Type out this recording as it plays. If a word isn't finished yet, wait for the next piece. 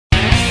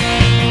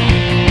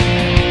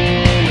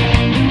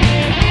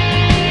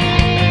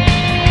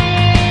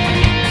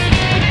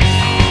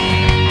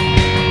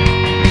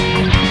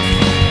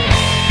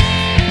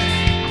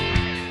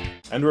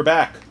And we're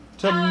back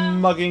to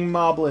mugging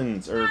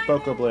moblins, or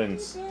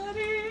bokoblins.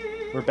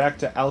 We're back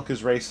to Alch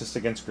is racist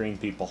against green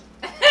people.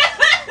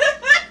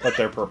 But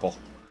they're purple.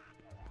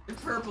 They're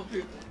purple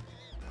people.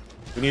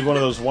 We need one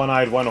of those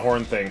one-eyed,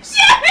 one-horn things.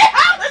 Yeah,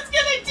 I was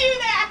gonna do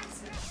that!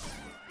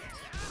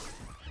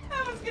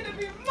 That was gonna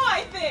be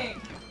my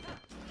thing!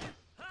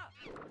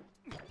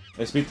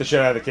 Let's beat the shit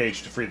out of the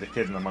cage to free the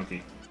kid and the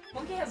monkey.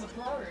 Monkey has a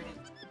flower in it.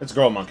 It's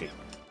girl monkey.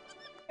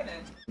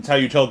 It's how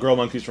you tell girl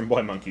monkeys from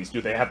boy monkeys.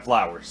 Do they have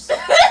flowers?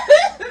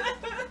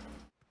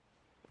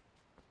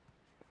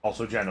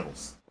 Also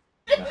genitals.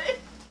 No.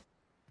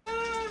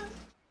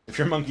 If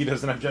your monkey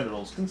doesn't have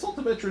genitals, consult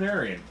a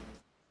veterinarian.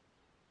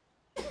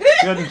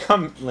 She doesn't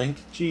come, Link.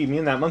 Gee, me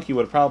and that monkey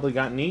would have probably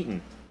gotten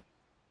eaten.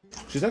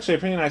 She's actually a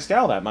pretty nice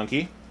gal, that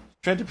monkey.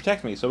 She tried to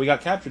protect me, so we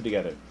got captured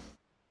together.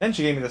 Then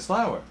she gave me this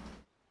flower.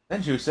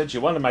 Then she said she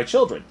wanted my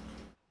children.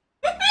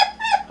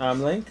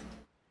 Link?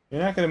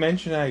 You're not going to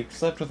mention I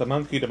slept with a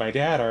monkey to my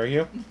dad, are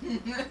you?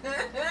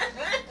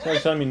 So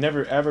he's telling me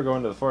never ever go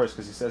into the forest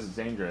because he says it's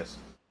dangerous.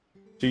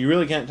 So you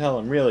really can't tell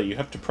him, really. You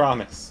have to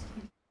promise.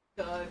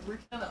 God, we're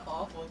kind of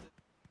awful.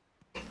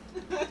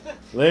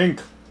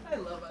 Link! I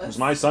love us. Was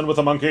my son with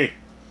a monkey?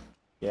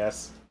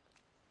 Yes.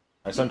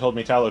 My son told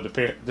me Tallow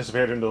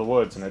disappeared into the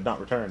woods and had not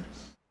returned.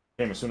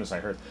 Came as soon as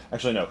I heard.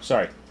 Actually, no,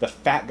 sorry. The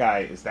fat guy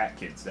is that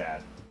kid's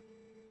dad.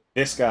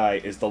 This guy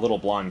is the little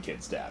blonde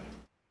kid's dad.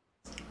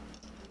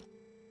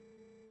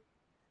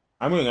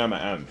 I'm going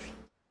M&M's.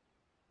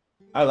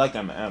 I like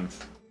M&M's.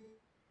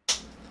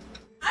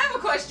 I have a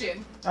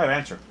question. I have an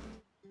answer.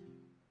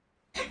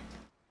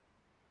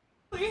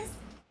 Please?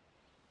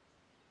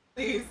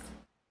 Please.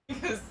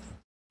 Because,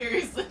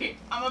 seriously,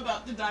 I'm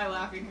about to die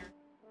laughing here.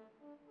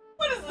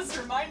 What does this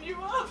remind you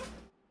of?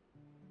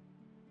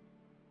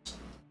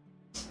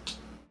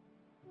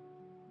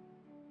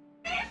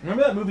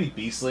 Remember that movie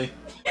Beastly?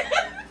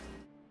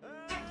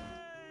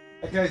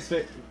 That guy's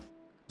fit.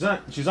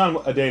 She's on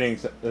a dating.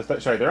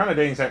 Sorry, they're on a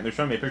dating site and they're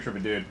showing me a picture of a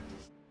dude.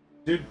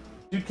 Dude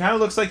kind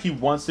of looks like he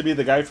wants to be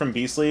the guy from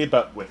Beastly,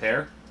 but with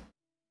hair.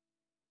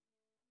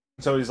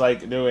 So he's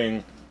like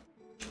doing,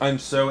 I'm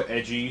so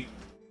edgy.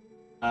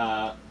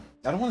 I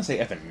don't want to say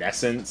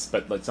evanescence,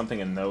 but like something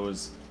in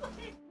those.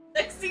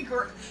 Sexy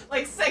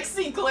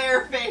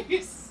glare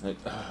face. Like,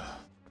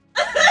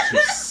 I'm too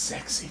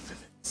sexy for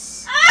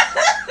this.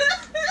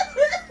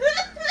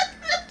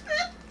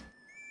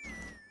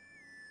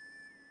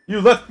 You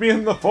left me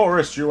in the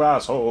forest, you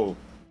asshole!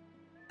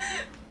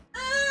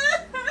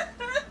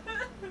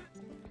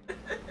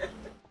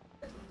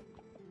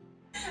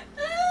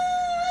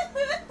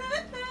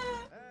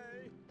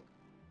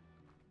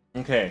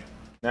 Okay,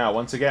 now,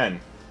 once again.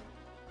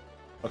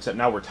 Except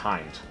now we're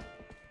timed.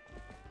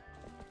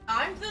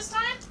 Timed this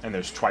time? And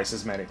there's twice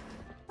as many.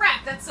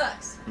 Crap, that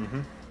sucks.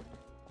 Mm-hmm.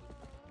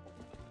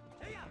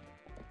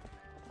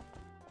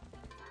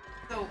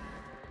 So,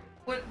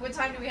 what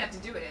time do we have to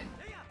do it in?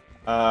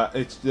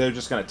 They're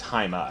just gonna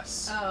time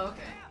us. Oh,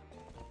 okay.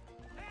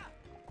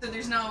 So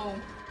there's no...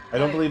 I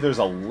don't believe there's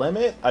a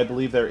limit. I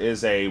believe there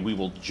is a, we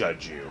will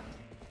judge you.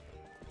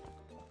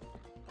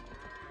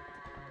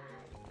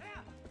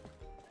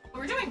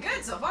 We're doing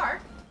good so far.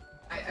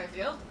 I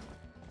feel.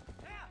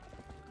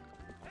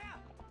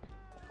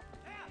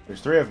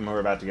 There's 3 of them who are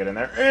about to get in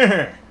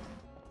there.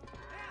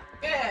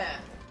 Yeah.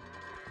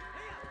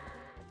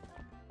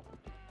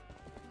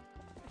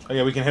 Oh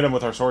yeah, we can hit them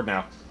with our sword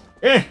now.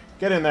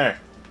 Get in there.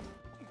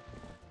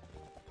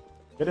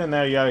 Get in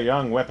there, you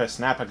young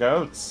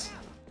whippersnapper-goats.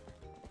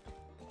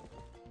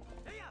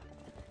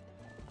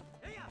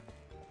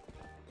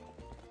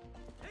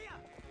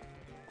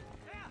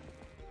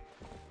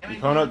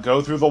 Epona,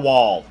 go through the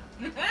wall.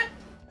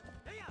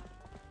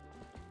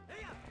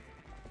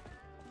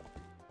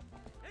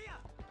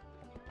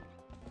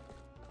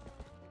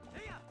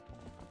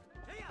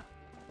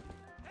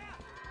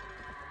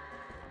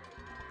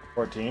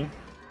 14,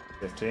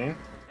 15.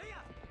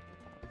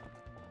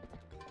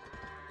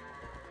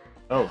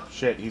 Oh,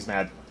 shit, he's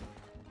mad.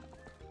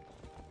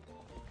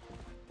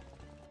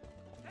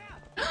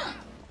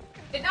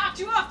 It knocked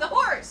you off the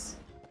horse!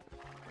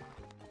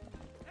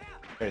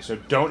 Okay, so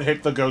don't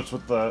hit the goats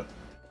with the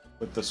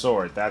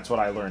sword. That's what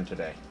I learned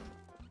today.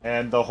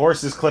 And the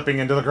horse is clipping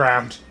into the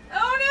ground.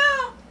 Oh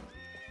no!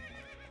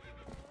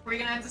 We're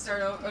gonna have to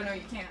start over. Oh no,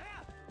 you can't.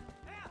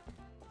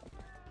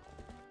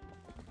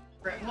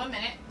 We're at 1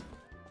 minute.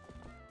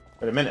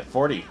 Wait a minute,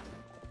 40.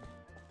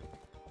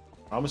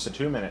 Almost to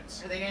 2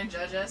 minutes. Are they gonna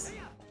judge us?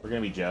 We're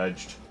gonna be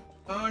judged.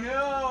 Oh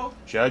no!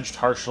 Judged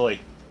harshly.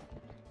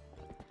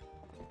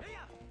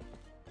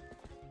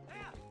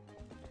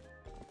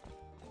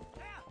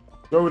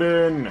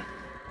 Godin!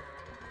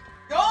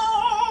 Goal!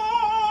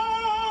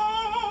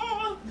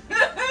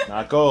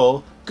 Not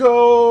goal.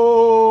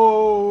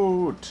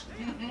 Goat!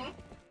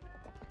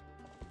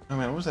 Oh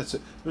man, what was that? There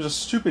was a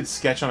stupid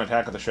sketch on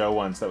Attack of the Show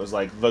once that was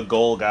like, the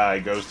goal guy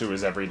goes through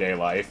his everyday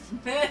life.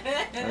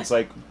 And it's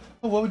like,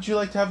 oh, what would you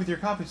like to have with your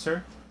coffee,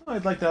 sir? Oh,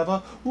 I'd like to have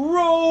a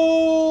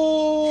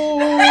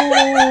roll!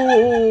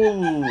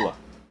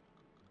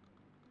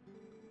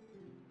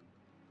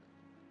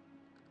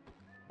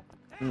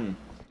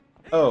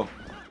 Oh,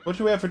 what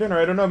should we have for dinner?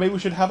 I don't know. Maybe we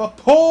should have a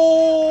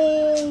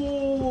poll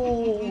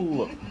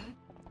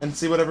and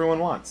see what everyone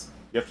wants.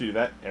 You have to do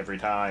that every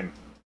time.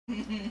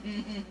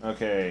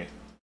 Okay.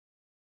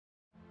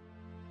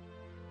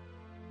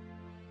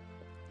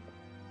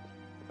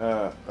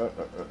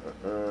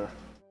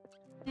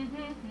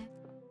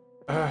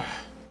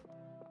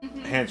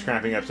 Hands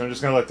cramping up, so I'm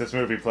just gonna let this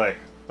movie play.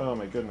 Oh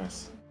my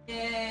goodness.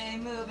 Yay,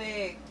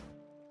 movie.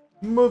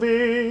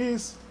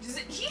 Movies! Does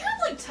he have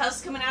like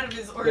tusks coming out of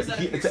his, or is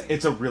that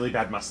it's a really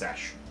bad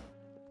mustache.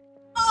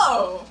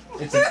 Oh!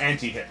 It's an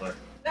anti-Hitler.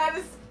 That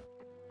is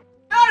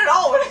not at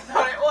all what I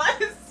thought it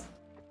was.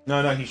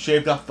 No, he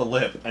shaved off the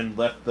lip and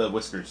left the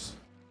whiskers.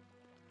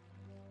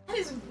 That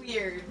is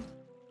weird.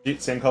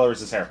 Same color as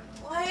his hair.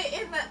 What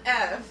in the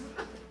F?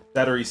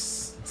 That or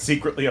he's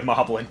secretly a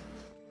moblin.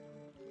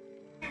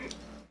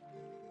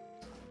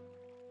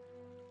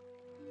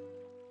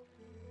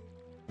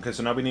 Okay,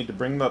 so now we need to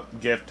bring the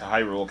gift to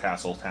Hyrule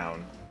Castle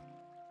Town.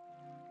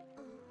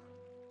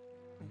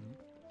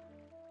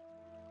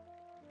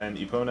 And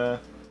Epona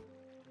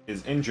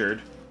is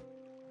injured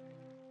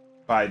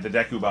by the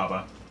Deku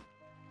Baba.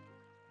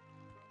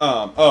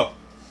 Oh.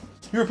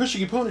 You were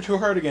pushing Epona too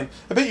hard again.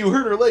 I bet you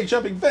hurt her leg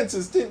jumping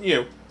fences, didn't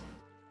you?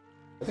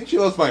 I think she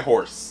loves my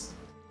horse.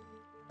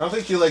 I don't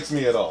think she likes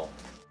me at all.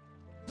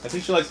 I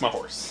think she likes my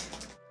horse.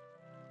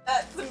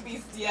 That's some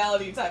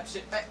bestiality type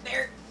shit right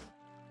there.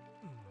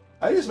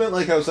 I just meant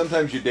like how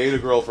sometimes you date a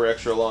girl for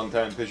extra long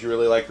time because you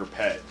really like her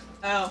pet.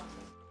 Oh.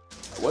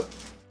 What?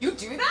 You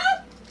do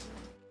that?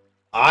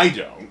 I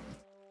don't.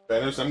 But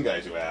I know some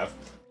guys who have.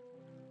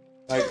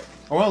 Like,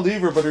 I want to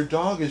leave her, but her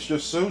dog is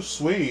just so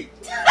sweet.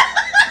 That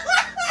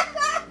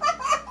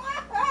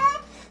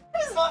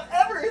is not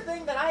ever a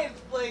thing that I have,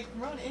 like,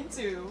 run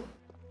into.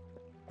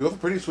 You have a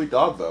pretty sweet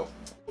dog, though.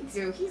 I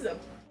do.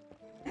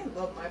 I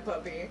love my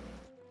puppy.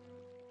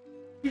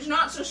 He's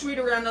not so sweet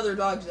around other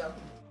dogs, though.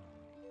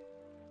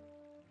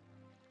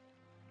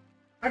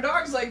 Our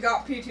dog's, like,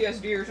 got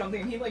PTSD or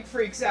something, and he, like,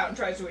 freaks out and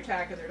tries to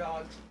attack other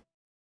dogs.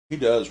 He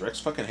does. Rex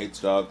fucking hates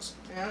dogs.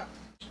 Yeah.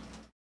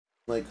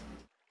 Like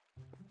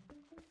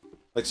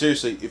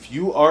seriously, if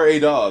you are a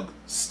dog,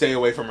 stay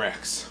away from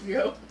Rex.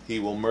 Yep. He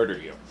will murder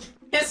you.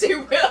 Yes, he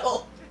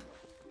will!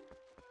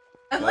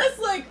 Unless,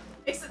 like,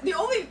 the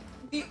only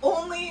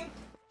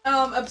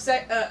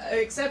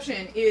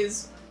exception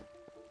is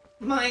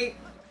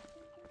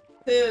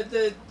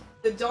the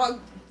dog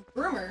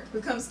groomer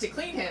who comes to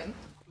clean him.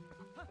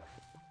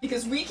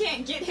 Because we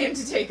can't get him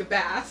to take a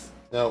bath.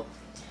 No.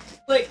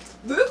 Like,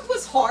 Luke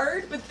was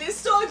hard, but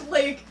this dog,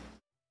 like,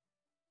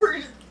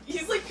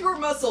 he's like pure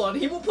muscle, and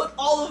he will put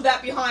all of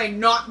that behind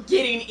not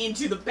getting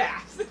into the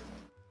bath.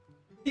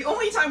 The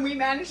only time we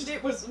managed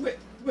it was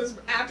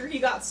after he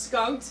got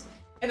skunked,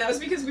 and that was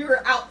because we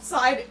were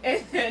outside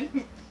and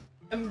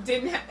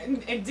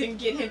didn't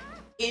get him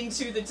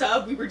into the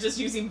tub. We were just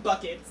using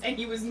buckets, and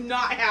he was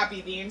not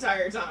happy the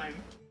entire time.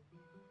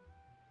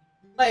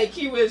 Like,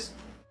 he was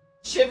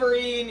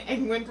shivering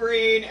and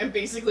whimpering and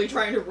basically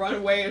trying to run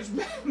away as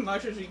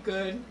much as he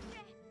could.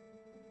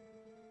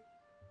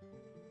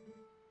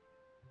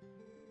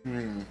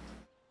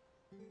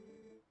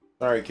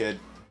 Sorry, kid.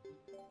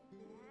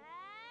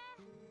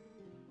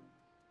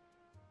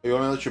 You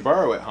want me to let you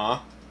borrow it, huh?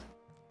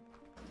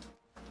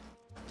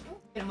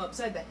 Get him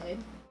upside the head.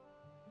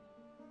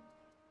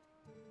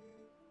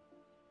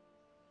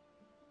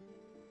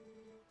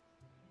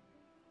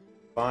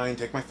 Fine,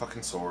 take my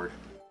fucking sword.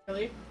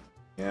 Really?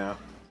 Yeah.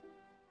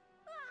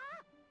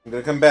 I'm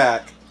gonna come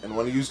back, and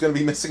one of you's gonna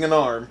be missing an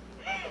arm.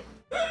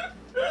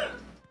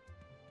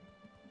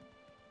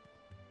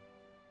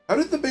 How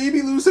did the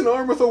baby lose an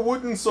arm with a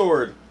wooden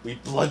sword? We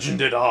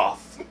bludgeoned it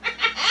off.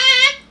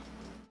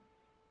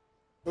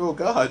 Oh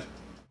god.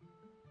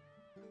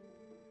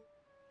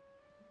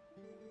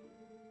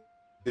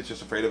 It's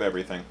just afraid of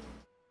everything.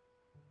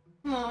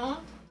 Aww.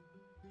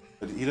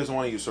 But he doesn't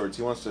want to use swords,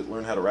 he wants to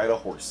learn how to ride a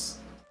horse.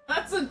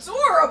 That's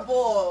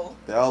adorable!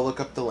 I'll look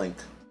up the link.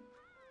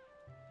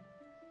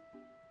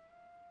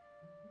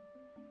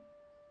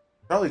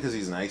 Probably because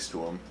he's nice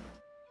to him.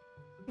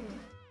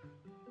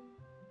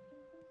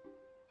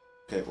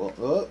 Okay,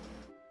 well,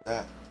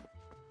 that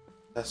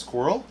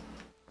squirrel?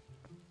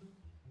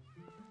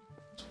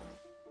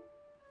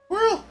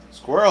 Squirrel!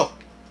 Squirrel!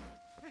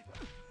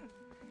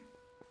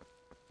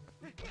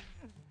 You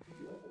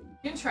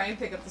can try and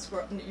pick up the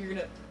squirrel. You're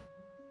gonna...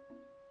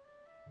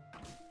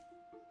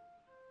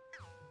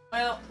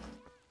 Well...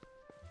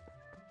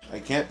 I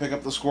can't pick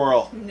up the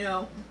squirrel.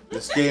 No.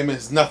 This game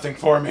is nothing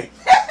for me.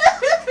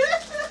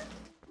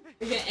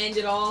 You're gonna end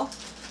it all?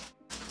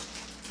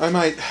 I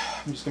might.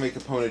 I'm just gonna make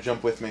Epona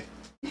jump with me.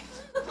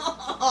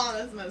 Oh,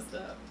 that's messed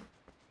up.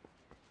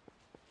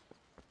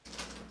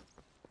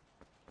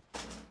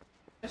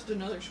 Just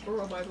another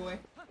squirrel, by the way.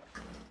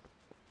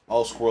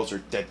 All squirrels are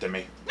dead to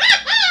me.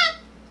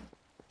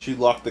 She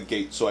locked the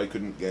gate so I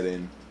couldn't get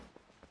in.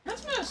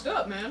 That's messed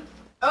up, man.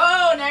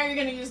 Oh, now you're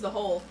gonna use the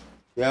hole.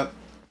 Yep.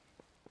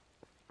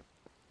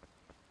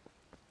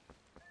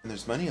 And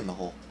there's money in the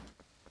hole.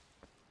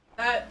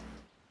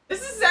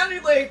 This is sounding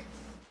sounded like...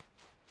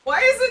 Why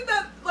is it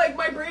that, like,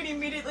 my brain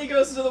immediately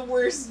goes to the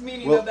worst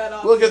meaning of that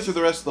option? We'll get through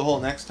the rest of the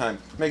hole next time.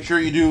 Make sure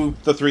you do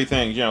the 3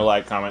 things, you know,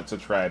 like, comment,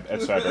 subscribe,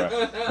 etc.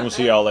 And we'll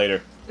see y'all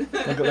later. Look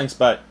at Link's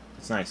butt.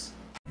 It's nice.